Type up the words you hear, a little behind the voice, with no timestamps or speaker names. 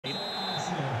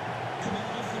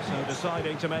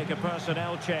deciding to make a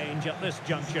personnel change at this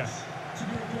juncture.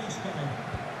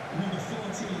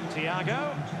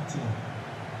 Thiago.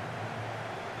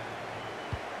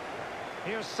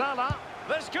 Here's Salah.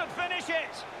 This could finish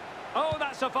it. Oh,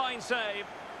 that's a fine save.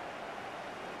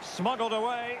 Smuggled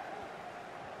away.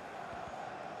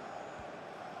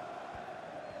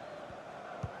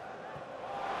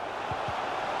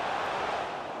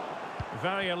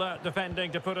 Very alert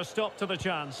defending to put a stop to the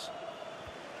chance.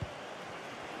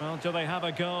 Well, do they have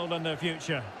a goal in their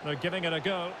future? They're giving it a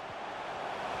go.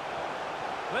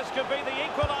 This could be the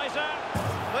equaliser.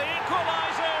 The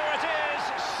equaliser it is!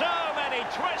 So many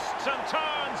twists and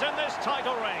turns in this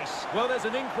title race. Well, there's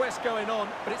an inquest going on,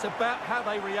 but it's about how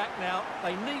they react now.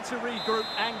 They need to regroup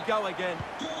and go again.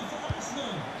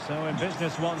 So in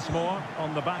business once more,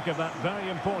 on the back of that very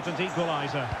important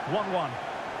equaliser. 1-1.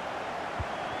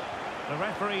 The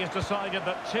referee has decided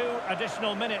that 2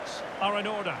 additional minutes are in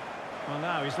order. Well,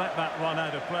 now he's let that run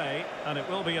out of play, and it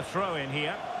will be a throw-in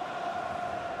here.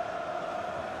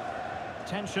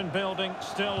 Tension building,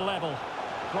 still level.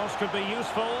 Cross could be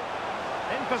useful.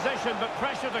 In position, but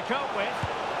pressure to cope with.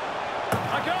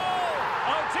 A goal!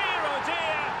 Oh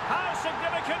dear, how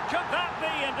significant could that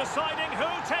be in deciding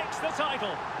who takes the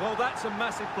title? Well, that's a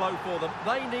massive blow for them.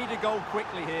 They need a goal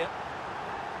quickly here.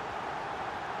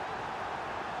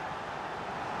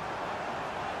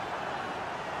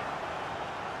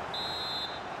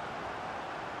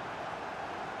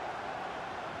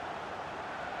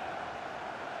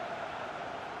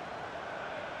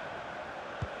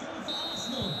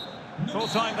 Full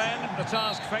time then, the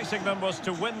task facing them was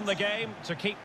to win the game, to keep